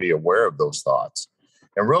witness and be aware of those thoughts.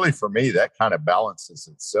 And really, for me, that kind of balances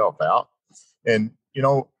itself out. And,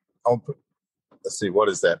 let's see, what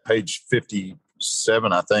is that? Page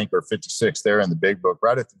 57, I think, or 56 there in the big book,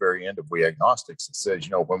 right at the very end of We Agnostics, it says,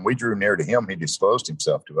 when we drew near to him, he disclosed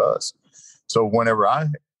himself to us. So whenever I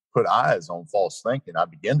put eyes on false thinking, I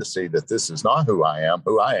begin to see that this is not who I am.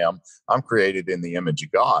 Who I am, I'm created in the image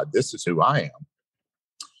of God. This is who I am.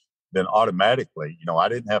 Then automatically, I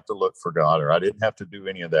didn't have to look for God, or I didn't have to do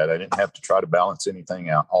any of that. I didn't have to try to balance anything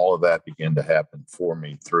out. All of that began to happen for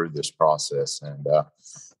me through this process. And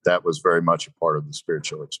that was very much a part of the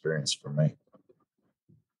spiritual experience for me.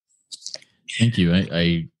 Thank you.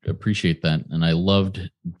 I appreciate that. And I loved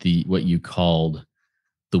what you called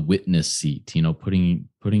the witness seat,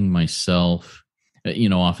 putting myself,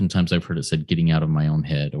 oftentimes I've heard it said getting out of my own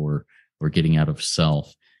head or getting out of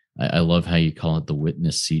self. I love how you call it the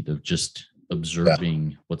witness seat of just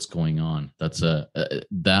observing what's going on. That's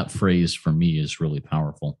that phrase for me is really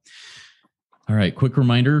powerful. All right. Quick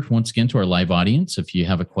reminder once again to our live audience. If you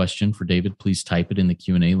have a question for David, please type it in the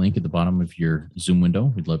Q&A link at the bottom of your Zoom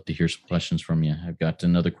window. We'd love to hear some questions from you. I've got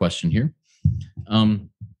another question here.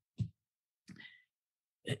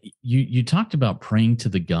 You talked about praying to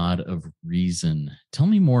the God of reason. Tell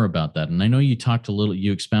me more about that. And I know you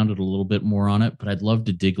expounded a little bit more on it, but I'd love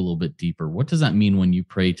to dig a little bit deeper. What does that mean when you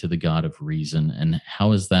pray to the God of reason, and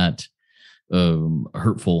how is that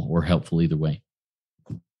hurtful or helpful either way?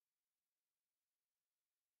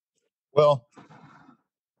 Well,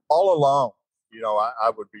 all along,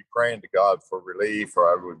 I would be praying to God for relief, or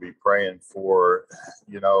I would be praying for,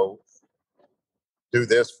 do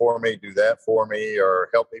this for me, do that for me, or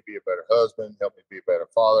help me be a better husband, help me be a better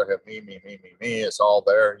father, help me. It's all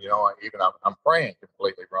there. I'm praying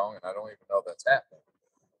completely wrong, and I don't even know that's happening.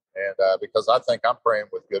 And because I think I'm praying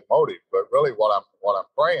with good motive, but really what I'm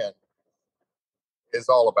praying is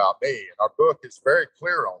all about me. And our book is very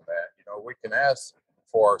clear on that. We can ask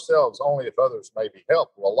for ourselves only if others may be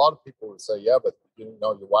helped. Well, a lot of people would say, yeah, but your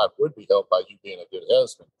wife would be helped by you being a good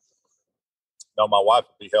husband. No, my wife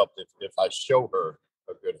would be helped if I show her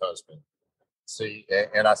a good husband. See,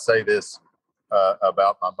 and I say this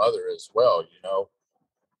about my mother as well.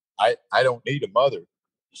 I don't need a mother.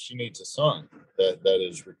 She needs a son that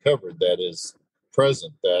is recovered, that is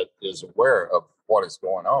present, that is aware of what is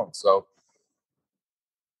going on. So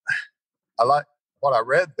I like what I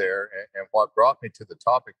read there, and what brought me to the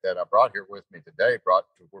topic that I brought here with me today, brought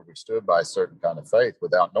to where we stood by a certain kind of faith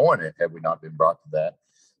without knowing it, had we not been brought to that.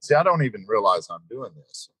 See, I don't even realize I'm doing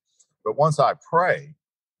this. But once I pray,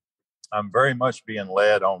 I'm very much being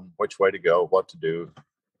led on which way to go, what to do.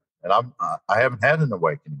 And I haven't had an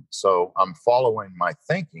awakening. So I'm following my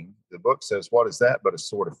thinking. The book says, what is that but a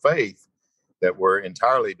sort of faith that we're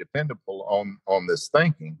entirely dependable on this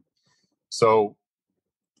thinking? So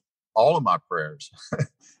all of my prayers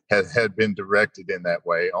had been directed in that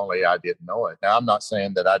way, only I didn't know it. Now, I'm not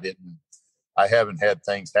saying that I haven't had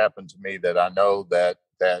things happen to me that I know that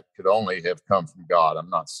could only have come from God. I'm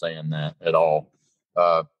not saying that at all.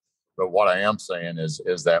 But what I am saying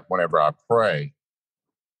is that whenever I pray,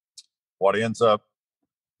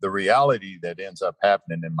 the reality that ends up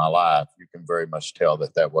happening in my life, you can very much tell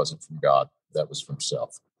that wasn't from God. That was from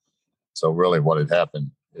self. So really what had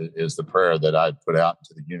happened is the prayer that I'd put out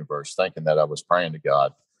into the universe, thinking that I was praying to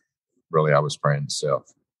God. Really, I was praying to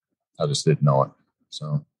self. I just didn't know it.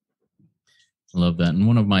 So I love that. And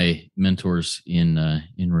one of my mentors in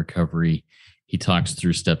recovery, he talks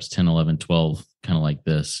through steps 10, 11, 12, kind of like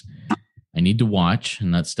this. I need to watch,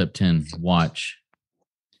 and that's step 10, watch.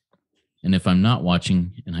 And if I'm not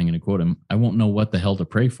watching, and I'm going to quote him, I won't know what the hell to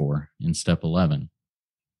pray for in step 11.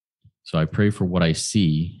 So I pray for what I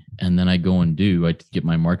see, and then I go and do. I get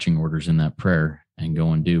my marching orders in that prayer and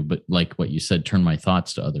go and do. But like what you said, turn my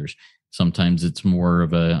thoughts to others. Sometimes it's more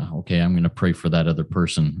of okay, I'm going to pray for that other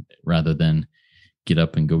person rather than get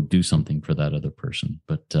up and go do something for that other person.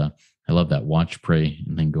 But I love that. Watch, pray,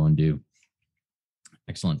 and then go and do.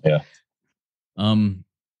 Excellent. Yeah.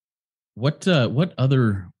 What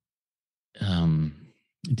other,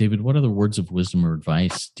 David, what other words of wisdom or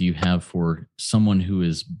advice do you have for someone who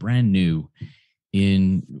is brand new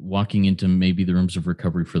in walking into maybe the rooms of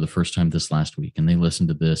recovery for the first time this last week, and they listen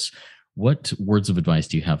to this? What words of advice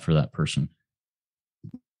do you have for that person?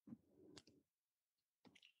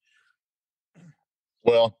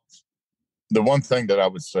 Well, the one thing that I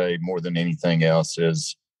would say more than anything else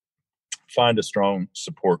is find a strong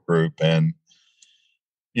support group. And,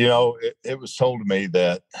 it was told to me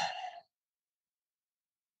that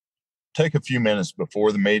take a few minutes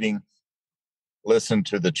before the meeting, listen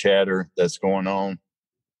to the chatter that's going on,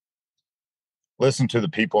 listen to the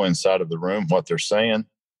people inside of the room, what they're saying,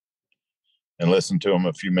 and listen to them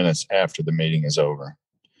a few minutes after the meeting is over.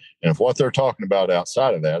 And if what they're talking about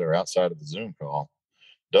outside of that or outside of the Zoom call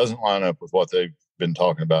doesn't line up with what they've been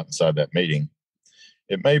talking about inside that meeting,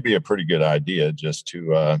 it may be a pretty good idea just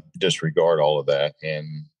to disregard all of that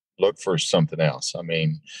and look for something else. I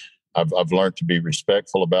mean, I've learned to be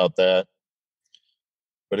respectful about that.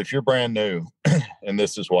 But if you're brand new, and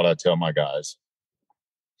this is what I tell my guys,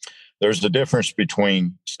 there's a difference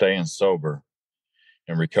between staying sober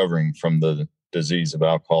and recovering from the disease of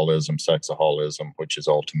alcoholism, sexaholism, which is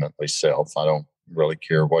ultimately self. I don't really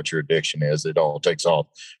care what your addiction is. It all takes off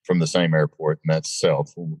from the same airport, and that's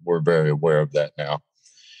self. We're very aware of that now.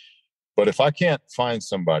 But if I can't find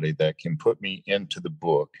somebody that can put me into the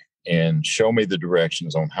book and show me the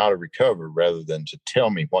directions on how to recover rather than to tell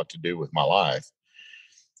me what to do with my life,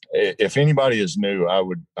 if anybody is new, I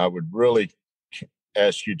would really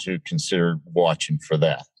ask you to consider watching for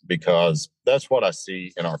that, because that's what I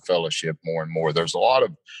see in our fellowship more and more. There's a lot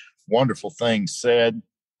of wonderful things said.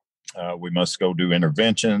 We must go do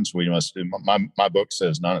interventions. We must do, my book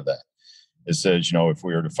says none of that. It says, if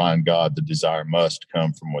we are to find God, the desire must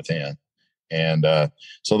come from within. And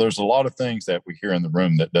so there's a lot of things that we hear in the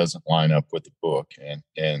room that doesn't line up with the book,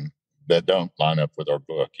 and that don't line up with our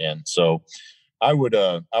book. And so I would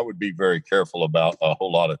be very careful about a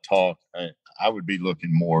whole lot of talk. I would be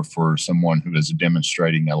looking more for someone who is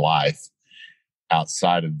demonstrating a life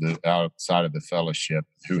outside of the fellowship,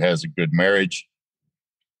 who has a good marriage,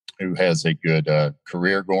 who has a good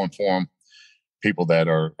career going for them, people that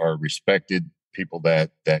are respected, people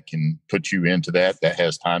that can put you into that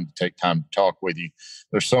has time to take time to talk with you.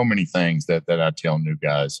 There's so many things that I tell new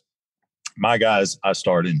guys. My guys, I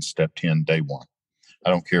start in step 10, day one. I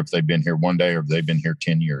don't care if they've been here one day or if they've been here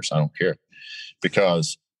 10 years. I don't care.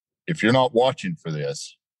 Because if you're not watching for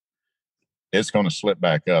this, it's going to slip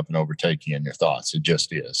back up and overtake you in your thoughts. It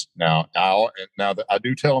just is. Now I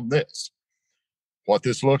do tell them this. What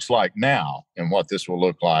this looks like now and what this will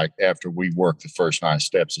look like after we work the first 9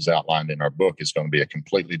 steps as outlined in our book is going to be a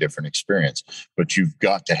completely different experience. But you've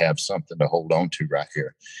got to have something to hold on to right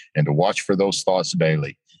here and to watch for those thoughts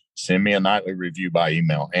daily. Send me a nightly review by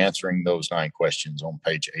email, answering those 9 questions on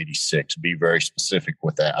page 86. Be very specific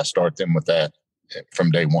with that. I start them with that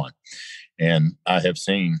from day one. And I have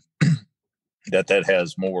seen that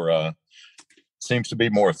has more, seems to be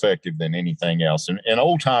more effective than anything else. And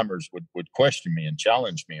old timers would question me and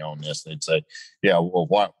challenge me on this. They'd say, yeah, well,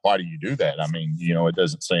 why do you do that? I mean, it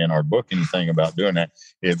doesn't say in our book anything about doing that.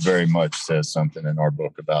 It very much says something in our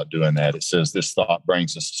book about doing that. It says this thought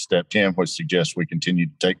brings us to step 10, which suggests we continue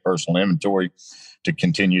to take personal inventory, to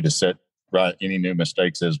continue to set right any new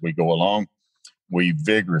mistakes as we go along. We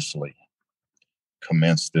vigorously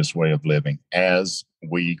commence this way of living as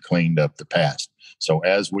we cleaned up the past. So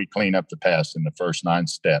as we clean up the past in the first 9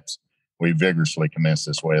 steps, we vigorously commence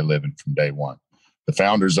this way of living from day one. The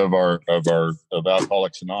founders of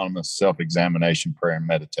Alcoholics Anonymous, self-examination, prayer, and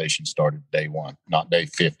meditation started day 1, not day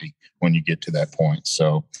 50 when you get to that point.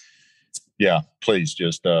 So yeah, please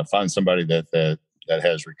just find somebody that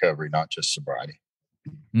has recovery, not just sobriety.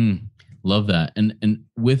 Love that. And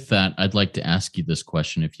with that, I'd like to ask you this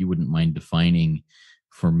question, if you wouldn't mind defining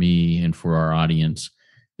for me and for our audience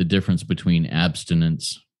the difference between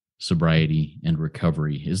abstinence, sobriety, and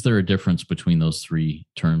recovery. Is there a difference between those 3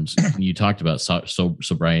 terms? You talked about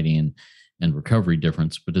sobriety and recovery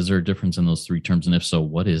difference, but is there a difference in those 3 terms? And if so,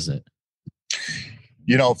 what is it?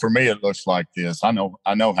 For me, it looks like this. I know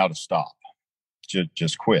how to stop.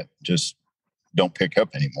 Just quit. Just don't pick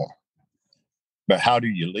up anymore. But how do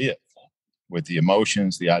you live with the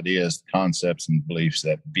emotions, the ideas, the concepts, and beliefs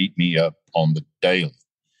that beat me up on the daily?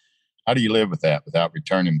 How do you live with that without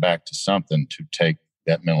returning back to something to take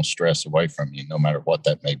that mental stress away from you, no matter what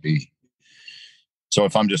that may be? So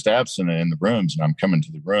if I'm just absent in the rooms and I'm coming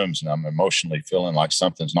to the rooms and I'm emotionally feeling like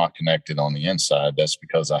something's not connected on the inside, that's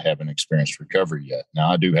because I haven't experienced recovery yet.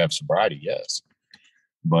 Now, I do have sobriety, yes.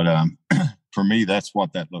 But for me, that's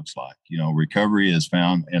what that looks like. Recovery is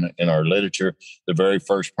found in our literature. The very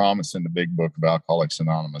first promise in the big book of Alcoholics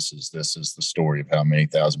Anonymous is this is the story of how many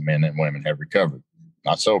thousand men and women have recovered.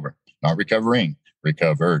 Not sober, not recovering,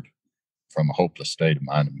 recovered from a hopeless state of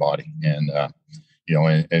mind and body. And,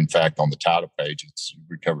 in fact, on the title page, it's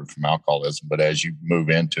recovered from alcoholism. But as you move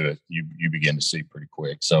into it, you begin to see pretty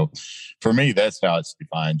quick. So for me, that's how it's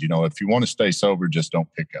defined. If you want to stay sober, just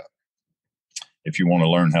don't pick up. If you want to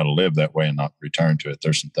learn how to live that way and not return to it,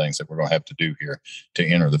 there's some things that we're going to have to do here to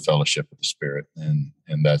enter the fellowship of the Spirit. And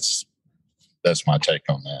that's my take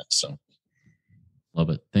on that. So. Love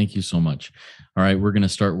it. Thank you so much. All right, we're going to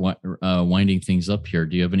start winding things up here.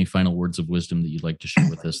 Do you have any final words of wisdom that you'd like to share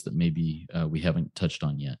with us that maybe we haven't touched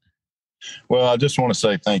on yet? Well, I just want to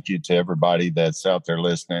say thank you to everybody that's out there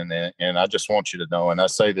listening. And I just want you to know, and I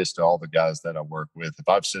say this to all the guys that I work with, if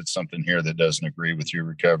I've said something here that doesn't agree with your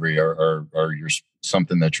recovery or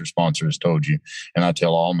something that your sponsor has told you, and I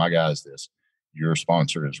tell all my guys this, your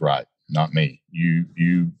sponsor is right, not me.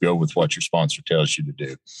 You go with what your sponsor tells you to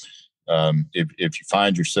do. If you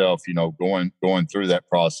find yourself, going through that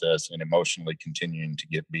process and emotionally continuing to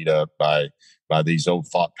get beat up by these old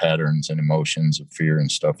thought patterns and emotions of fear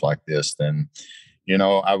and stuff like this, then,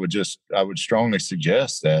 I would strongly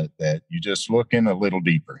suggest that you just look in a little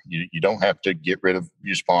deeper. You don't have to get rid of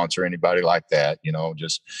your sponsor or anybody like that.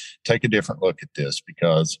 Just take a different look at this,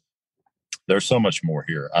 because there's so much more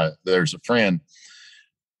here. There's a friend.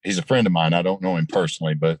 He's a friend of mine. I don't know him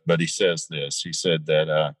personally, but he says this. He said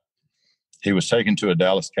that he was taken to a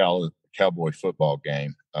Dallas Cowboy football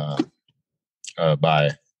game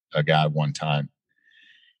by a guy one time.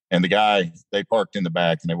 And the guy, they parked in the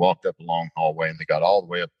back and they walked up a long hallway and they got all the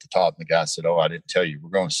way up the top. And the guy said, "Oh, I didn't tell you, we're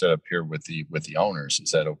going to set up here with the owners.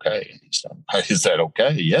 Is that okay?" And he said, "Is that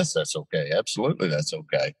okay?" "Yes, that's okay. Absolutely, that's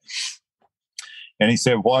okay." And he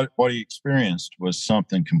said what he experienced was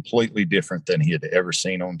something completely different than he had ever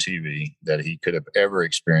seen on TV, that he could have ever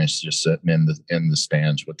experienced just sitting in the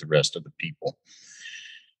stands with the rest of the people.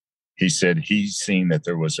 He said he's seen that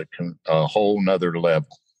there was a whole nother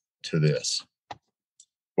level to this.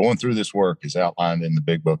 Going through this work is outlined in the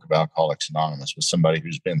big book of Alcoholics Anonymous with somebody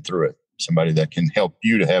who's been through it, somebody that can help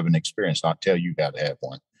you to have an experience, not tell you how to have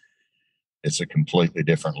one. It's a completely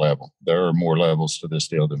different level. There are more levels to this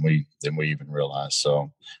deal than we even realize.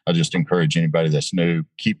 So I just encourage anybody that's new,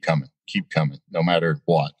 keep coming, no matter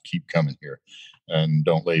what, keep coming here, and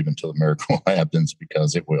don't leave until the miracle happens,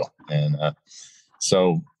 because it will. And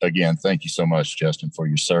so again, thank you so much, Justin, for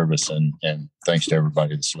your service, and thanks to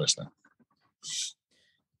everybody that's listening.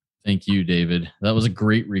 Thank you, David. That was a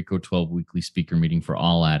great RICO 12 weekly speaker meeting for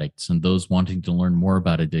all addicts and those wanting to learn more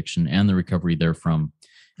about addiction and the recovery therefrom.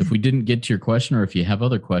 If we didn't get to your question, or if you have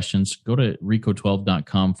other questions, go to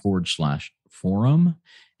rico12.com/forum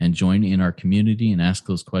and join in our community and ask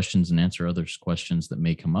those questions and answer other questions that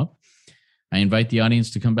may come up. I invite the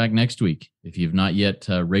audience to come back next week. If you've not yet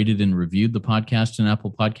rated and reviewed the podcast in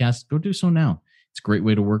Apple Podcasts, go do so now. It's a great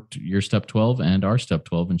way to work your Step 12 and our Step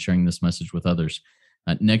 12 and sharing this message with others.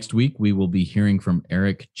 Next week, we will be hearing from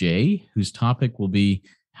Eric J., whose topic will be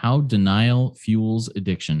how denial fuels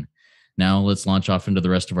addiction. Now let's launch off into the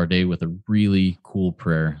rest of our day with a really cool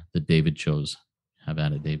prayer that David chose. Have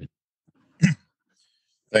at it, David.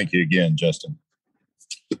 Thank you again, Justin.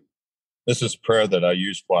 This is a prayer that I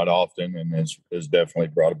use quite often and has definitely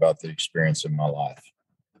brought about the experience in my life.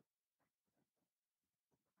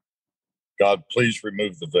 God, please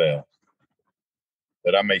remove the veil,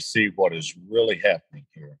 that I may see what is really happening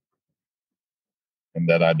here, and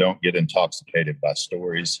that I don't get intoxicated by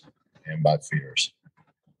stories and by fears.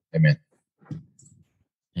 Amen.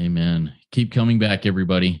 Amen. Keep coming back,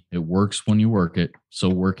 everybody. It works when you work it, so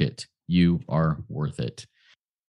work it. You are worth it.